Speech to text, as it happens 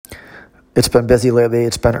It's been busy lately.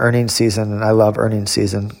 It's been earnings season, and I love earnings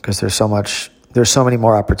season because there's so many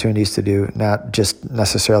more opportunities to do, not just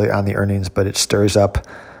necessarily on the earnings, but it stirs up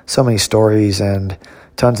so many stories and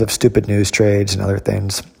tons of stupid news trades and other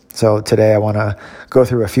things. So today I want to go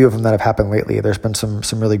through a few of them that have happened lately. There's been some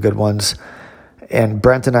really good ones. And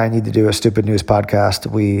Brent and I need to do a stupid news podcast.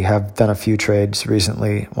 We have done a few trades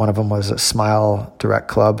recently. One of them was a Smile Direct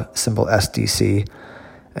Club, symbol SDC.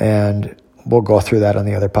 And we'll go through that on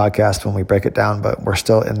the other podcast when we break it down, but we're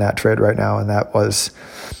still in that trade right now. And that was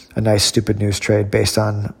a nice stupid news trade based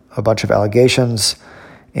on a bunch of allegations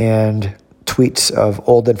and tweets of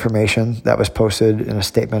old information that was posted in a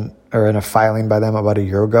statement or in a filing by them about a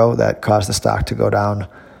year ago that caused the stock to go down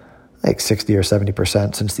like 60 or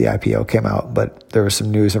 70% since the IPO came out. But there was some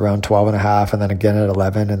news around 12.5 and then again at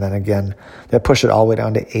 11. And then again, that pushed it all the way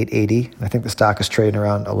down to 880. And I think the stock is trading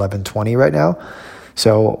around 1120 right now.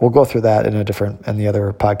 So we'll go through that in the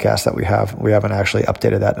other podcast that we have. We haven't actually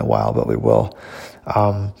updated that in a while, but we will.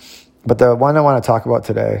 But the one I want to talk about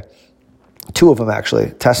today, two of them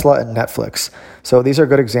actually, Tesla and Netflix. So these are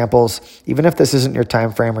good examples. Even if this isn't your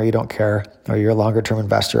time frame or you don't care or you're a longer term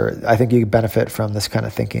investor, I think you benefit from this kind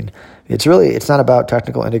of thinking. It's not about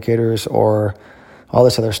technical indicators or all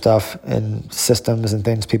this other stuff and systems and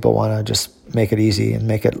things. People want to just make it easy and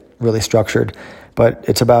make it really structured. But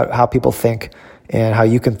it's about how people think and how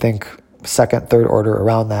you can think second, third order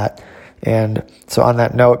around that. And so on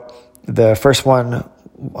that note, the first one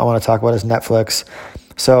I want to talk about is Netflix.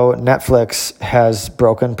 So Netflix has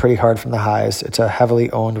broken pretty hard from the highs. It's a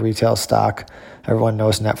heavily owned retail stock. Everyone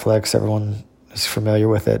knows Netflix. Everyone is familiar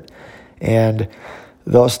with it. And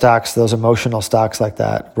those stocks, those emotional stocks like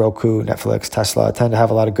that, Roku, Netflix, Tesla, tend to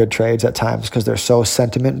have a lot of good trades at times because they're so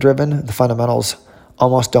sentiment driven. The fundamentals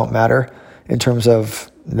almost don't matter in terms of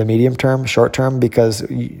the medium term, short term, because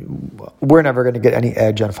we're never going to get any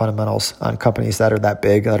edge on fundamentals on companies that are that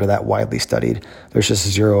big, that are that widely studied. There's just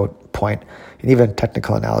 0 point. And even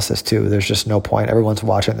technical analysis too, there's just no point. Everyone's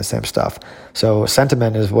watching the same stuff. So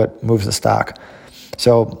sentiment is what moves the stock.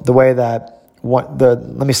 So the way that let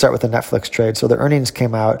me start with the Netflix trade. So the earnings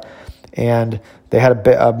came out and they had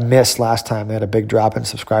a miss last time. They had a big drop in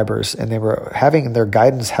subscribers and they were having their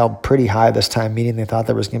guidance held pretty high this time, meaning they thought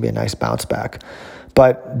there was going to be a nice bounce back.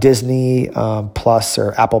 But Disney Plus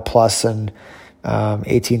or Apple Plus and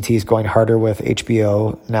AT&T is going harder with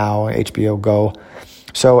HBO Now, HBO Go.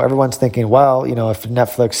 So everyone's thinking, well, if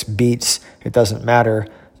Netflix beats, it doesn't matter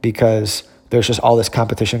because there's just all this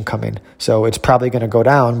competition coming. So it's probably going to go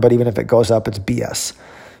down, but even if it goes up, it's BS.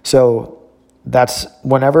 So that's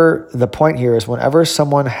the point here is whenever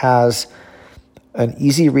someone has an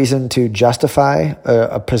easy reason to justify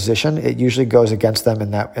a position, it usually goes against them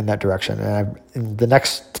in that direction. And the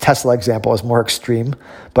next Tesla example is more extreme,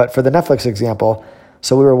 but for the Netflix example,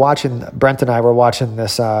 so Brent and I were watching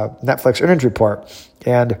this Netflix earnings report,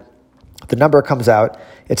 and the number comes out.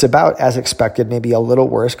 It's about as expected, maybe a little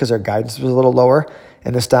worse because their guidance was a little lower,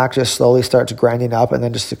 and the stock just slowly starts grinding up and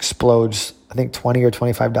then just explodes, I think $20 or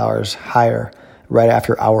 $25 higher right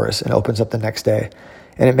after hours and opens up the next day.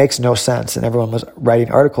 And it makes no sense. And everyone was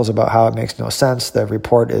writing articles about how it makes no sense. The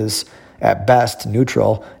report is at best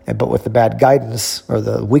neutral, but with the bad guidance or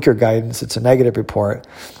the weaker guidance, it's a negative report.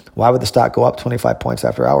 Why would the stock go up 25 points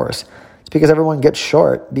after hours? It's because everyone gets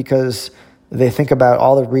short because they think about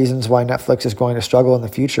all the reasons why Netflix is going to struggle in the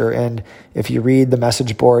future. And if you read the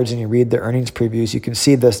message boards and you read the earnings previews, you can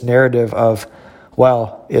see this narrative of,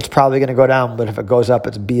 well, it's probably going to go down, but if it goes up,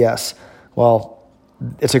 it's BS. Well,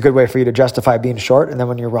 it's a good way for you to justify being short. And then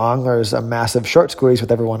when you're wrong, there's a massive short squeeze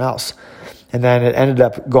with everyone else. And then it ended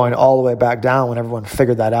up going all the way back down when everyone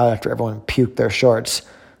figured that out after everyone puked their shorts,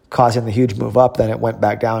 causing the huge move up. Then it went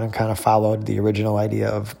back down and kind of followed the original idea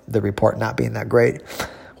of the report not being that great.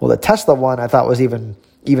 Well, the Tesla one I thought was even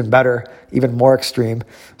better, even more extreme.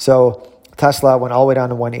 So Tesla went all the way down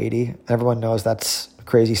to 180. Everyone knows that's a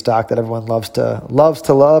crazy stock that everyone loves to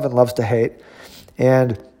love and loves to hate.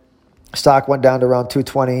 And stock went down to around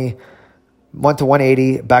 220, went to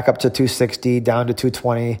 180, back up to 260, down to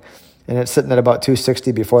 220, and it's sitting at about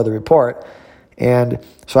 260 before the report. And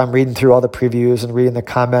so I'm reading through all the previews and reading the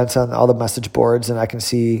comments on all the message boards, and I can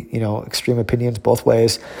see, extreme opinions both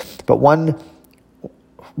ways. But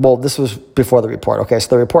this was before the report. Okay, so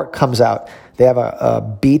the report comes out. They have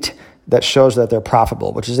a beat that shows that they're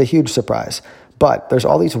profitable, which is a huge surprise. But there's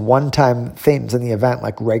all these one-time things in the event,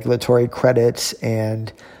 like regulatory credits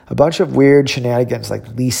and a bunch of weird shenanigans like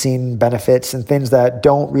leasing benefits and things that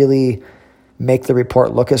don't really make the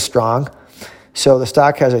report look as strong. So the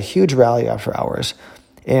stock has a huge rally after hours.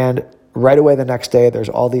 And right away the next day, there's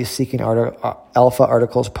all these Seeking Alpha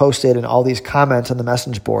articles posted and all these comments on the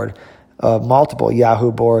message board multiple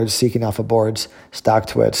Yahoo boards, Seeking Alpha boards,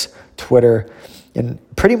 StockTwits, Twitter, and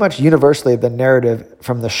pretty much universally the narrative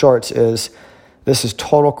from the shorts is this is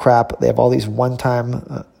total crap. They have all these one-time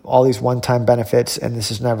benefits, and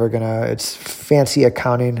this is never gonna. It's fancy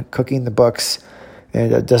accounting, cooking the books,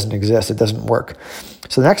 and it doesn't exist. It doesn't work.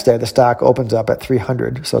 So the next day, the stock opens up at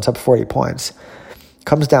 300, so it's up 40 points.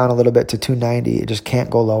 Comes down a little bit to 290. It just can't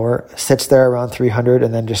go lower. Sits there around 300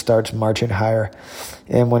 and then just starts marching higher.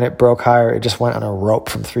 And when it broke higher, it just went on a rope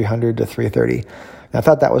from 300 to 330. And I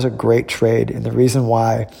thought that was a great trade. And the reason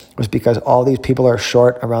why was because all these people are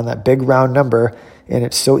short around that big round number. And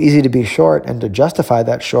it's so easy to be short and to justify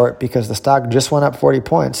that short because the stock just went up 40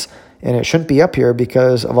 points. And it shouldn't be up here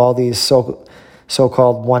because of all these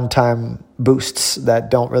so-called one-time boosts that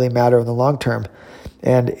don't really matter in the long term.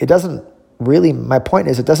 And it doesn't really, my point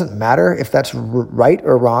is it doesn't matter if that's right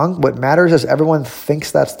or wrong. What matters is everyone thinks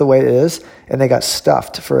that's the way it is, and they got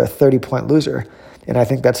stuffed for a 30-point loser. And I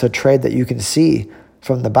think that's a trade that you can see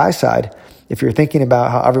from the buy side if you're thinking about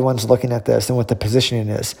how everyone's looking at this and what the positioning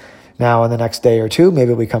is. Now, in the next day or two,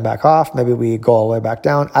 maybe we come back off, maybe we go all the way back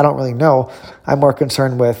down. I don't really know. I'm more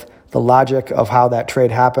concerned with the logic of how that trade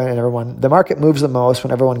happened, and the market moves the most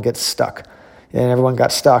when everyone gets stuck. And everyone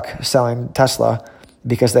got stuck selling Tesla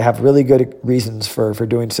because they have really good reasons for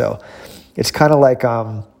doing so. It's kind of like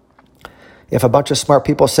if a bunch of smart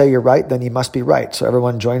people say you're right, then you must be right. So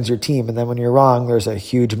everyone joins your team. And then when you're wrong, there's a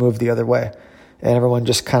huge move the other way. And everyone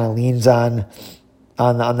just kind of leans on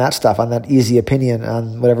that stuff, on that easy opinion,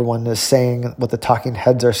 on what everyone is saying, what the talking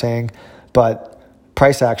heads are saying. But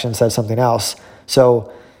price action says something else.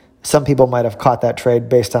 So some people might have caught that trade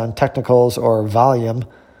based on technicals or volume.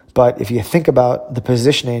 But if you think about the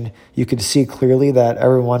positioning, you could see clearly that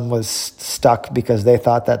everyone was stuck because they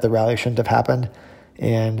thought that the rally shouldn't have happened.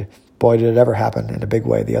 And boy, did it ever happen in a big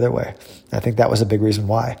way the other way. I think that was a big reason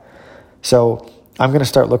why. So I'm going to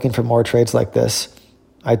start looking for more trades like this.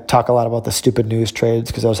 I talk a lot about the stupid news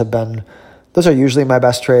trades because those are usually my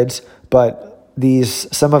best trades. But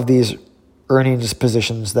some of these earnings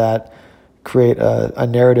positions that create a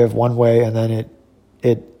narrative one way and then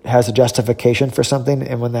it has a justification for something,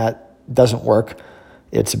 and when that doesn't work,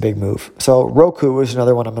 it's a big move. So Roku is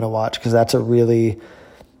another one I'm going to watch because that's a really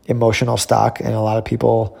emotional stock, and a lot of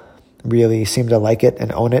people really seem to like it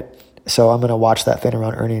and own it. So I'm going to watch that thing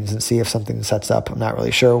around earnings and see if something sets up. I'm not really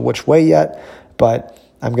sure which way yet, but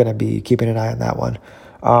I'm going to be keeping an eye on that one.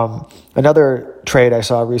 Another trade I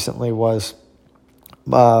saw recently was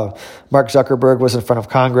Mark Zuckerberg was in front of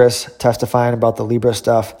Congress testifying about the Libra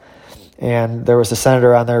stuff. And there was a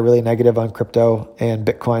senator on there really negative on crypto, and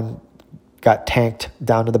Bitcoin got tanked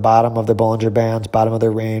down to the bottom of the Bollinger Bands, bottom of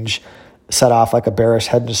their range, set off like a bearish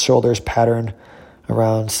head and shoulders pattern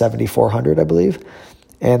around 7,400, I believe.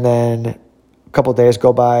 And then a couple of days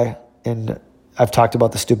go by, and I've talked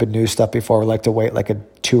about the stupid news stuff before. We like to wait like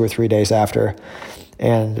 2 or 3 days after.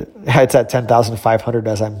 And it's at 10,500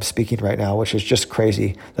 as I'm speaking right now, which is just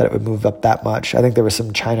crazy that it would move up that much. I think there was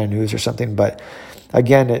some China news or something, but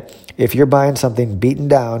again, if you're buying something beaten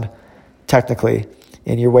down, technically,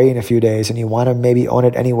 and you're waiting a few days and you want to maybe own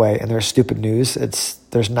it anyway, and there's stupid news,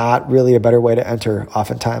 there's not really a better way to enter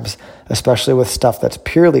oftentimes, especially with stuff that's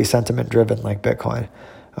purely sentiment driven like Bitcoin.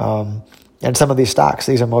 And some of these stocks,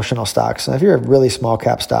 these emotional stocks. And if you're really small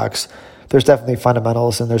cap stocks, there's definitely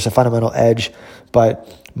fundamentals and there's a fundamental edge,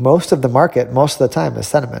 but most of the market, most of the time, is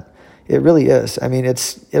sentiment. It really is. I mean,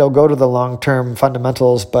 it'll go to the long-term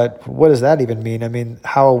fundamentals, but what does that even mean? I mean,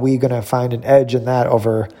 how are we going to find an edge in that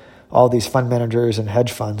over all these fund managers and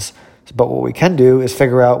hedge funds? But what we can do is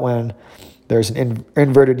figure out when there's an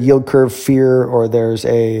inverted yield curve fear or there's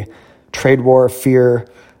a trade war fear,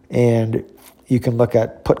 and you can look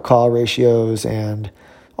at put-call ratios and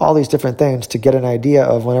all these different things to get an idea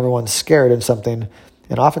of when everyone's scared in something.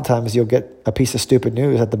 And oftentimes you'll get a piece of stupid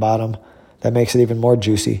news at the bottom that makes it even more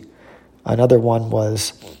juicy. Another one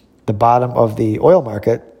was the bottom of the oil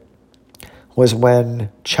market was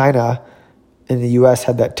when China and the U.S.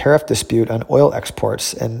 had that tariff dispute on oil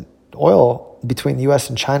exports. And oil between the U.S.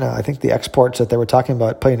 and China, I think the exports that they were talking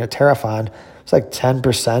about putting a tariff on, it's like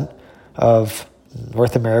 10% of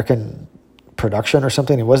North American production or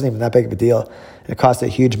something. It wasn't even that big of a deal. It caused a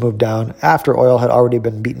huge move down after oil had already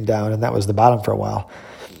been beaten down, and that was the bottom for a while.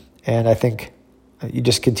 And I think you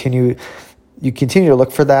just continue to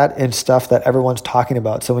look for that in stuff that everyone's talking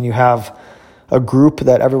about. So when you have a group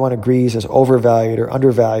that everyone agrees is overvalued or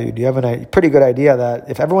undervalued, you have a pretty good idea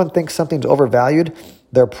that if everyone thinks something's overvalued,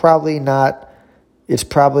 they're probably not. It's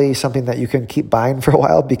probably something that you can keep buying for a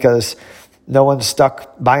while because no one's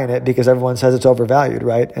stuck buying it because everyone says it's overvalued,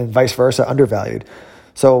 right? And vice versa, undervalued.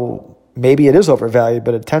 So maybe it is overvalued,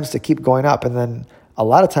 but it tends to keep going up. And then a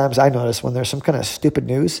lot of times I notice when there's some kind of stupid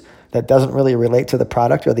news that doesn't really relate to the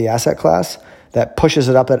product or the asset class that pushes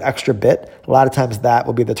it up that extra bit, a lot of times that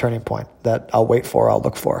will be the turning point that I'll wait for, I'll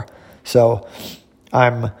look for. So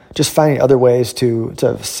I'm just finding other ways it's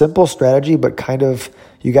a simple strategy, but kind of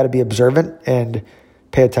you got to be observant and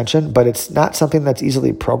pay attention. But it's not something that's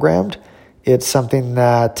easily programmed. It's something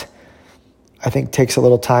that I think takes a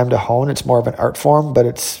little time to hone. It's more of an art form, but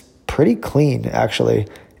it's pretty clean actually.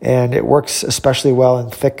 And it works especially well in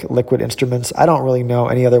thick liquid instruments. I don't really know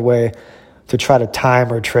any other way to try to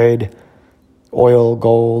time or trade oil,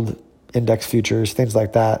 gold, index futures, things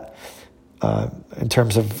like that, in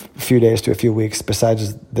terms of a few days to a few weeks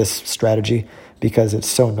besides this strategy, because it's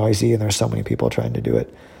so noisy and there's so many people trying to do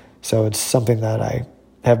it. So it's something that I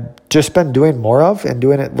have just been doing more of and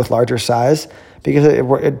doing it with larger size because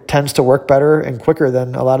it tends to work better and quicker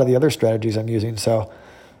than a lot of the other strategies I'm using. So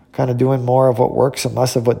kind of doing more of what works and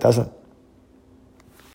less of what doesn't.